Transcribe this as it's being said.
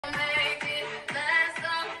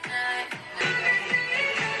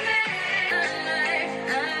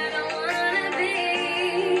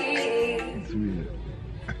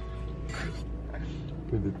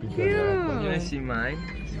the pizza. Cute. You wanna see mine?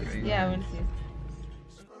 Yeah, I want to see.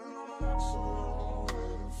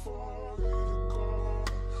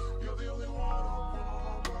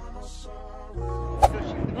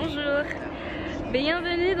 Bonjour,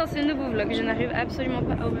 bienvenue dans ce nouveau vlog. Je n'arrive absolument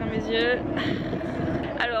pas à ouvrir mes yeux.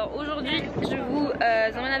 Alors aujourd'hui, je vous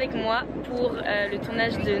emmène avec moi pour le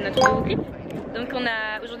tournage de notre nouveau clip. Donc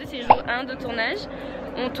aujourd'hui c'est jour 1 de tournage.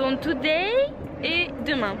 On tourne today et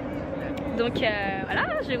demain. Donc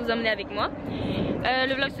voilà, je vais vous emmener avec moi.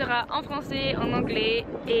 Le vlog sera en français, en anglais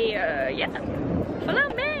et yeah. Follow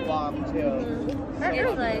me.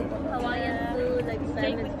 It's like Hawaiian food, like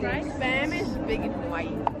Spam is big and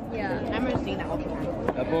white. Yeah. I'm gonna see that all the time.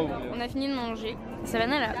 On a fini de manger.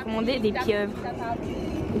 Savannah elle a commandé des pieuvres.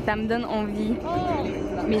 Et ça me donne envie.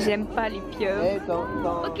 Mais j'aime pas les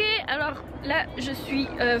pieuvres. Ok, alors là je suis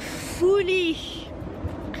fully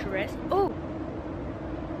dressed. Oh!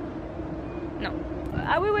 No.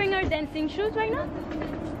 Are we wearing our dancing shoes right now?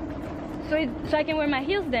 So I can wear my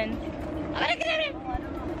heels then?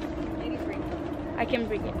 I can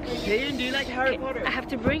bring it. Hey, do you like Harry Potter? I have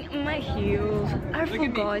to bring my heels. I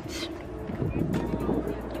forgot.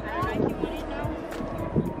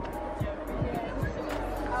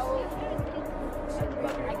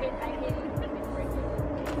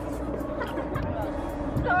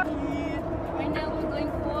 Right now we're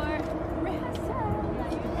going for rehearsal.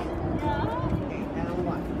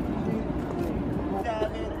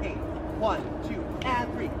 1, 2, and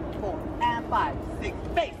 3, 4, and 5, 6,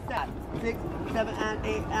 face that. 6, 7, and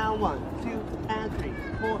 8, and 1, 2, and 3,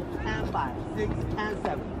 4, and 5, 6, and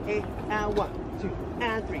 7, 8, and 1, 2,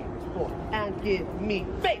 and 3, 4, and give me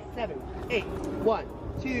face 7, 8, 1,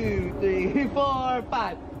 2, 3, 4,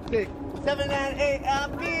 5, 6, 7, and 8,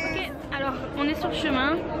 and Ok, alors on est sur le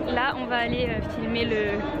chemin. Là, on va aller filmer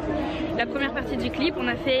la première partie du clip. On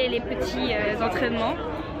a fait les petits entraînements.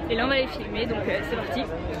 Et là, on va les filmer. Donc c'est parti.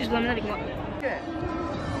 Je vous emmène avec moi.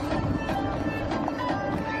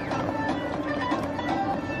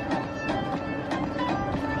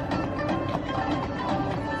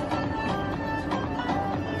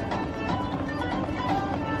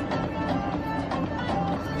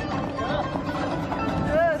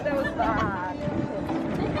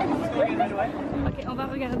 Ok, on va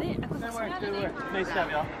regarder à quoi ça ressemble.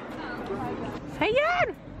 Ça y est!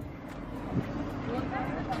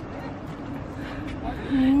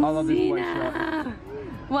 I love this white shirt.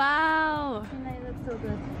 Wow! They look so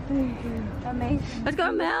good. Amazing. Let's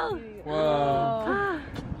go, Mel! Wow.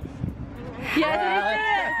 Yes,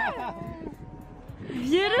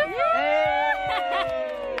 beautiful!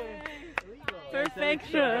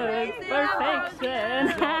 Perfection! Perfection!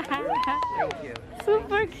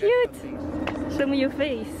 Super cute! Show me your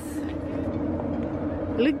face.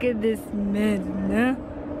 Look at this man.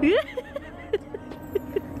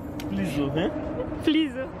 Please, huh?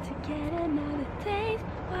 Please. To get another taste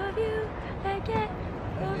of you, I get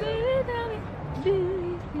so baby, tell me, do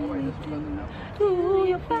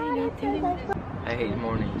you find it? I hate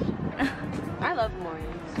mornings. I love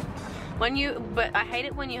mornings. But I hate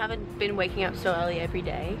it when you haven't been waking up so early every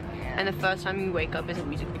day, and the first time you wake up is a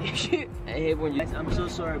music video shoot. I hate when you. I'm so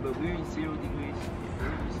sorry, but we're in 0 degrees.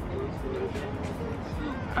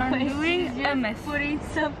 I'm doing a mess. Putting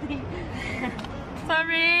something.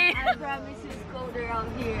 Sorry. I promise it's colder out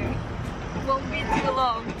here. It won't be too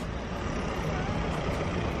long.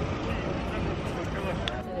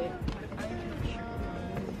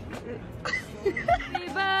 Happy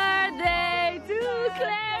birthday to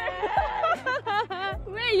Claire!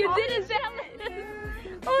 Wait, you didn't tell us!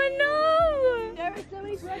 Oh no! There are so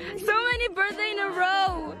many birthdays. So many birthdays in a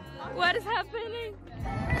row! What is happening?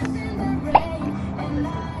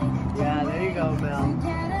 Yeah, there you go, Mel.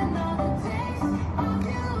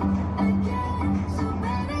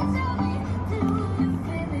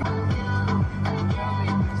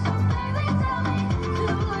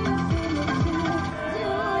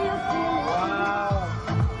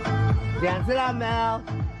 Dance it out, Mel.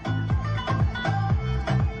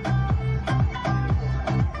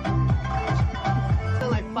 So,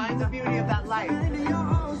 like, find the beauty of that light.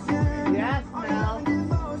 Yes, Mel.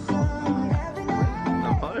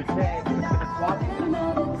 Okay. Walk.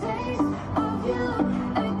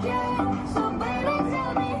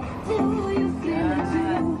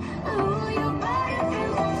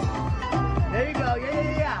 There you go.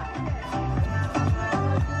 Yeah.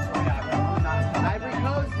 Ivory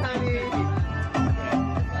Coast, honey.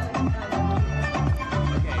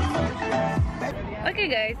 Okay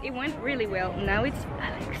guys, it went really well. Now it's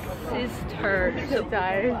Alex's turn. He's so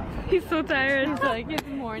tired. He's so tired. It's like it's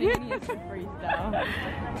morning and he has to freestyle.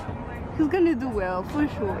 He's gonna do well for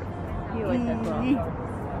sure. You like that girl.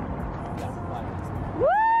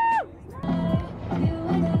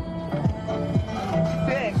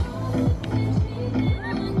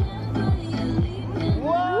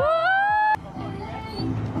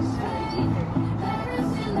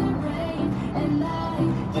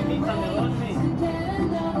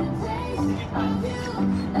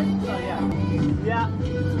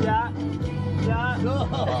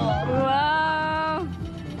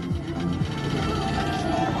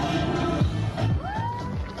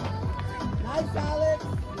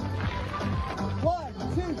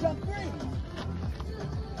 jump free.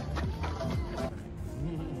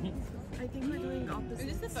 I think we're doing opposite.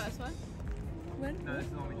 Is this the first one? When? No, this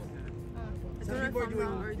is the one we just did. Some people are doing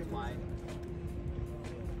Dubai.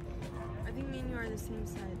 I think me and you are the same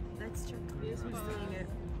side. Let's check who's doing it.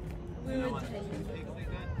 We're in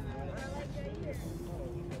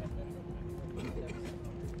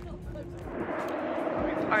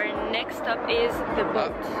Our next stop is the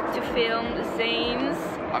boat to film Zane's.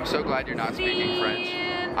 I'm so glad you're not speaking French.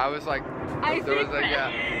 I was like,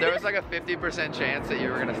 there was like a 50% chance that you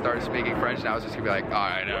were gonna start speaking French, and I was just gonna be like, oh,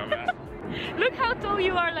 I know, man. Look how tall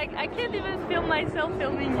you are. Like I can't even film myself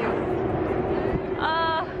filming you.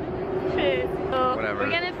 Shit. So Whatever.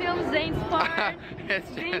 We're gonna film Zane's part. It's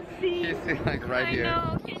Zane's just, scene. you see, like right here. I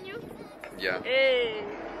know. Can you? Yeah. Hey.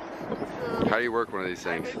 How do you work one of these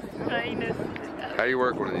things? Trying to. How do you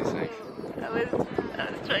work one of these things? I was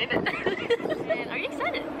trying to. Man, are you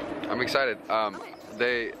excited? I'm excited.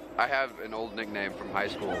 I have an old nickname from high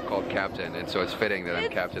school called Captain, and so it's fitting that I'm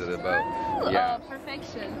captain of the boat. Yeah. Oh,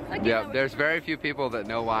 perfection. Okay, Yeah, there's very few people that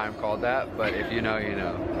know why I'm called that, but if you know, you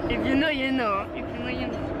know. If you know, you know. If you know, you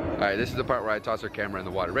know. Alright, this is the part where I toss our camera in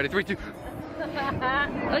the water. Ready, 3, 2. Ok,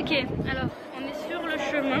 alors on est sur le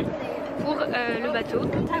chemin pour le bateau.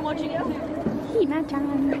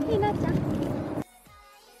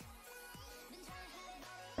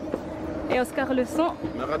 Et Oscar le son.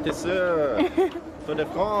 Ne ratez ça. Tour de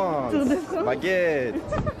France. Tour de France. Baguette.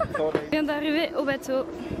 On vient d'arriver au bateau.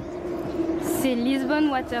 C'est Lisbon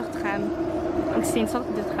Water Tram. Donc c'est une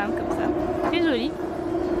sorte de tram comme ça. Très joli.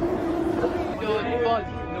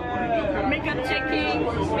 Make-up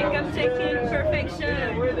checking, perfection.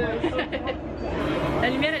 La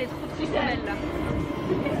lumière elle est trop belle là.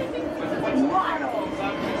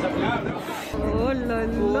 Oh là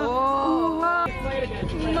là.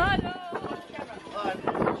 Malo.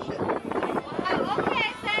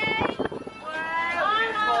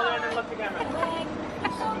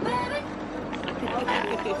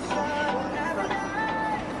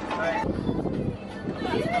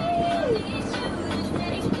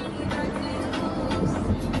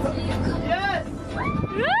 Yes!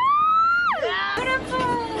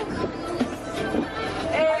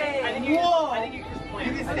 Whoa!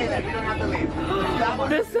 You can stay there, you don't have to leave.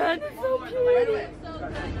 The sun is so Right away.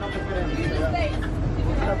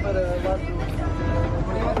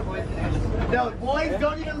 No, boys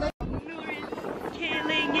don't even live.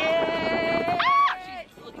 killing it!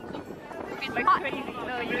 She's like crazy.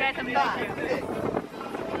 No, you guys have no idea.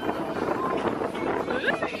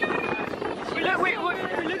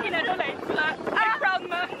 We're looking at her like, I'm proud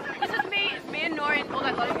mom. This is me and Norin. Oh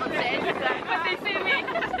my god, on stage. But they see me.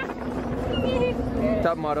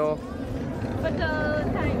 Top model. Photo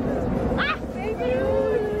time. Ah, baby!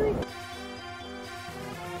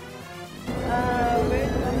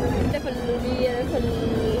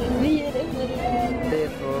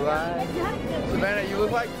 Savannah, you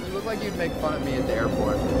look like you'd make fun of me at the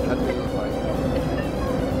airport. That's what you look like.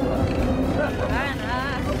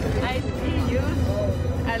 I see you.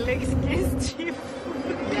 Alex kissed you.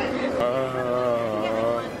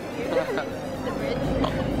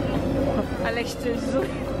 Alex te jure.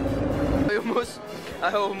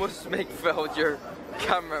 I almost make felt your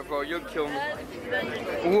camera, bro. You'll kill me.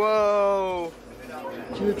 Whoa!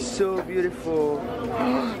 You look so beautiful.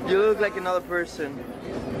 You look like another person.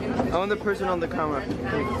 I want the person on the camera.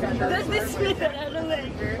 Does this mean that I don't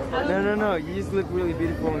like her? No. You just look really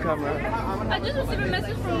beautiful on camera. I just received a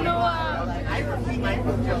message from Noah.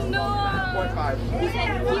 Noah. He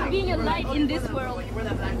said, keep being a light in this world.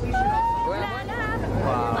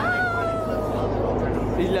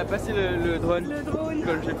 Il a passé le drone.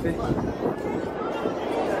 Comme j'ai fait.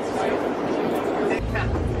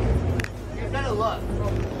 You gotta look.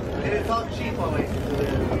 And it's all cheap always.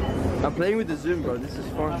 I'm playing with the zoom, bro. This is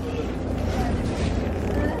fun.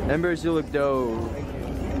 Embers, you look dope.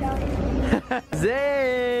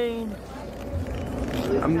 Zane!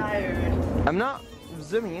 I'm not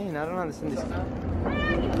zooming in. I don't understand this.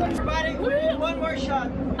 One more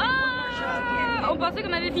shot. Ah, on pensait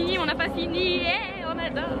qu'on avait fini, on n'a pas fini. Yeah, on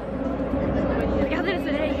adore. Regardez le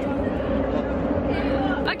soleil.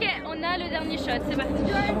 Ok, on a le dernier shot, c'est parti.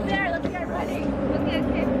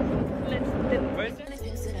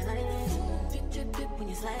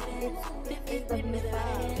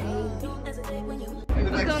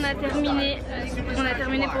 Donc on a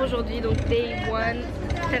terminé pour aujourd'hui, donc day 1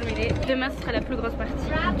 terminé. Demain ce sera la plus grosse partie du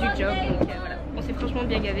job, donc voilà, on s'est franchement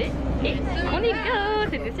bien gavé et on est go,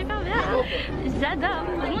 c'était super bien, j'adore.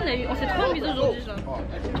 Franchement on s'est trop amusé aujourd'hui, genre.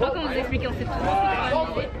 Je sais pas comment vous expliquer, on s'est trop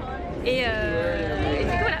amusé et c'est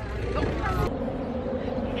que voilà.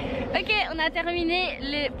 Ok, Ok, on a terminé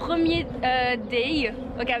le premier day.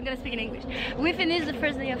 Okay, I'm gonna speak in English. We finished the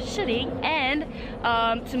first day of shooting, and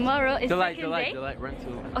tomorrow is second day. The light, run to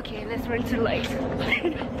the light. Okay, let's run to the light.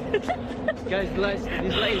 Guys,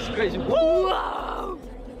 this light is crazy. Wow!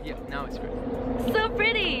 Yeah, now it's great. So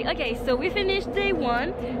pretty. Okay, so we finished day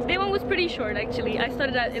one. Day one was pretty short actually. I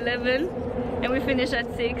started at 11 and we finished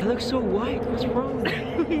at 6. I look so white. What's wrong?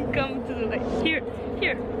 Come to the light. Here.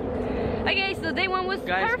 Okay, so day one was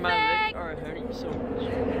perfect. My legs are hurting so much.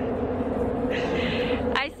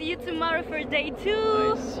 I see you tomorrow for day 2.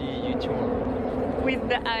 I see you tomorrow. With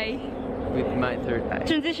the eye. With my third eye.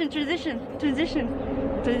 Transition.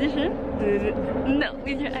 No,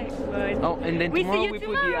 with your eye. But oh, and then tomorrow we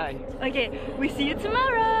put the eye. Okay, we see you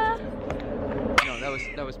tomorrow. No, that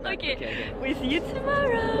was bad. Okay, okay. We see you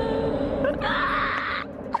tomorrow.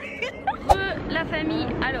 La famille,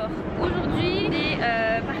 alors aujourd'hui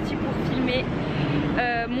c'est parti pour filmer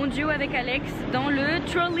mon duo avec Alex dans le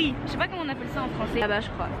trolley. Je sais pas comment on appelle ça en français. Là-bas je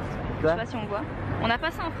crois. Je sais pas si on voit. On n'a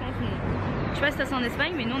pas ça en France nous. Je sais pas si ça c'est en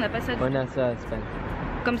Espagne mais nous on n'a pas ça. On a ça en Espagne.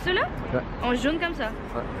 Comme ceux-là? Ouais. En jaune comme ça?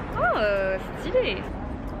 Ouais. Oh, stylé!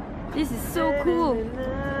 This is so cool!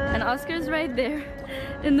 And Oscar's right there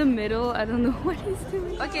in the middle. I don't know what he's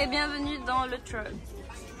doing. Ok, bienvenue dans le truck.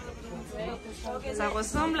 Ça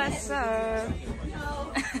ressemble à ça.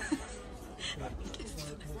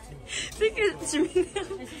 C'est que tu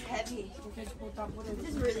m'énerves. This is heavy. This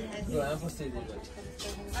is really heavy. Ouais, impossible.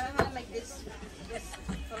 I have like this. Yes.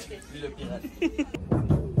 Okay. Le pirate.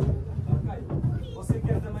 Você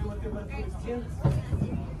quer também uma câmera de 800?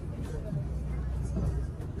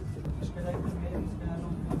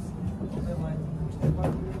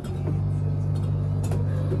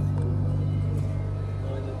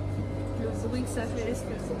 Le bruit que ça fait, est-ce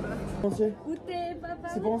que c'est pas? Français. Où t'es, papa?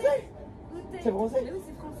 C'est français? C'est français? Mais oui,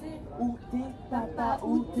 c'est français. Où t'es, papa,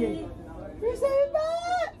 où t'es? Je sais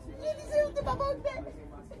pas! Je disais où t'es, papa, où t'es?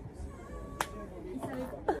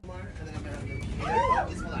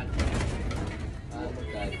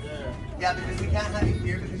 Yeah, because we can't have you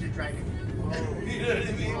here because you're driving. You know what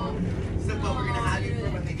I mean? So, but we're gonna have you for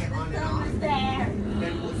when they get on and off.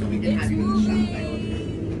 Then so we can have you in the shop.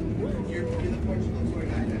 Like, you're the Portugal tour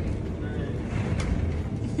guide.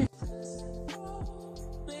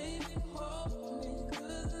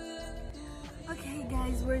 Okay,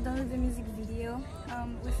 guys, we're done with the music video.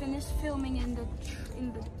 We finished filming in the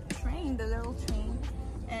train, the little train,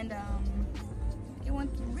 and it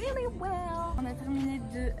went really well. On a terminé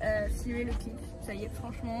de filmer le clip. Ça y est,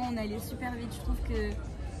 franchement, on est allé super vite. Je trouve que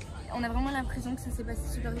on a vraiment l'impression que ça s'est passé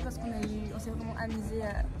super vite parce qu'on s'est vraiment amusé,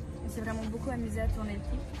 on s'est vraiment beaucoup amusé à tourner le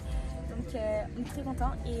clip. Donc, on est très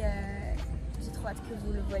contents et j'ai trop hâte que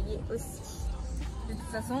vous le voyez aussi. De toute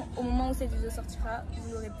façon, au moment où cette vidéo sortira,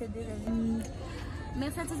 vous l'aurez peut-être déjà vu.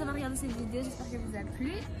 Merci à tous d'avoir regardé cette vidéo, j'espère qu'elle vous a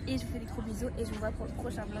plu et je vous fais des gros bisous et je vous vois pour le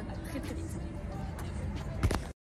prochain vlog très vite.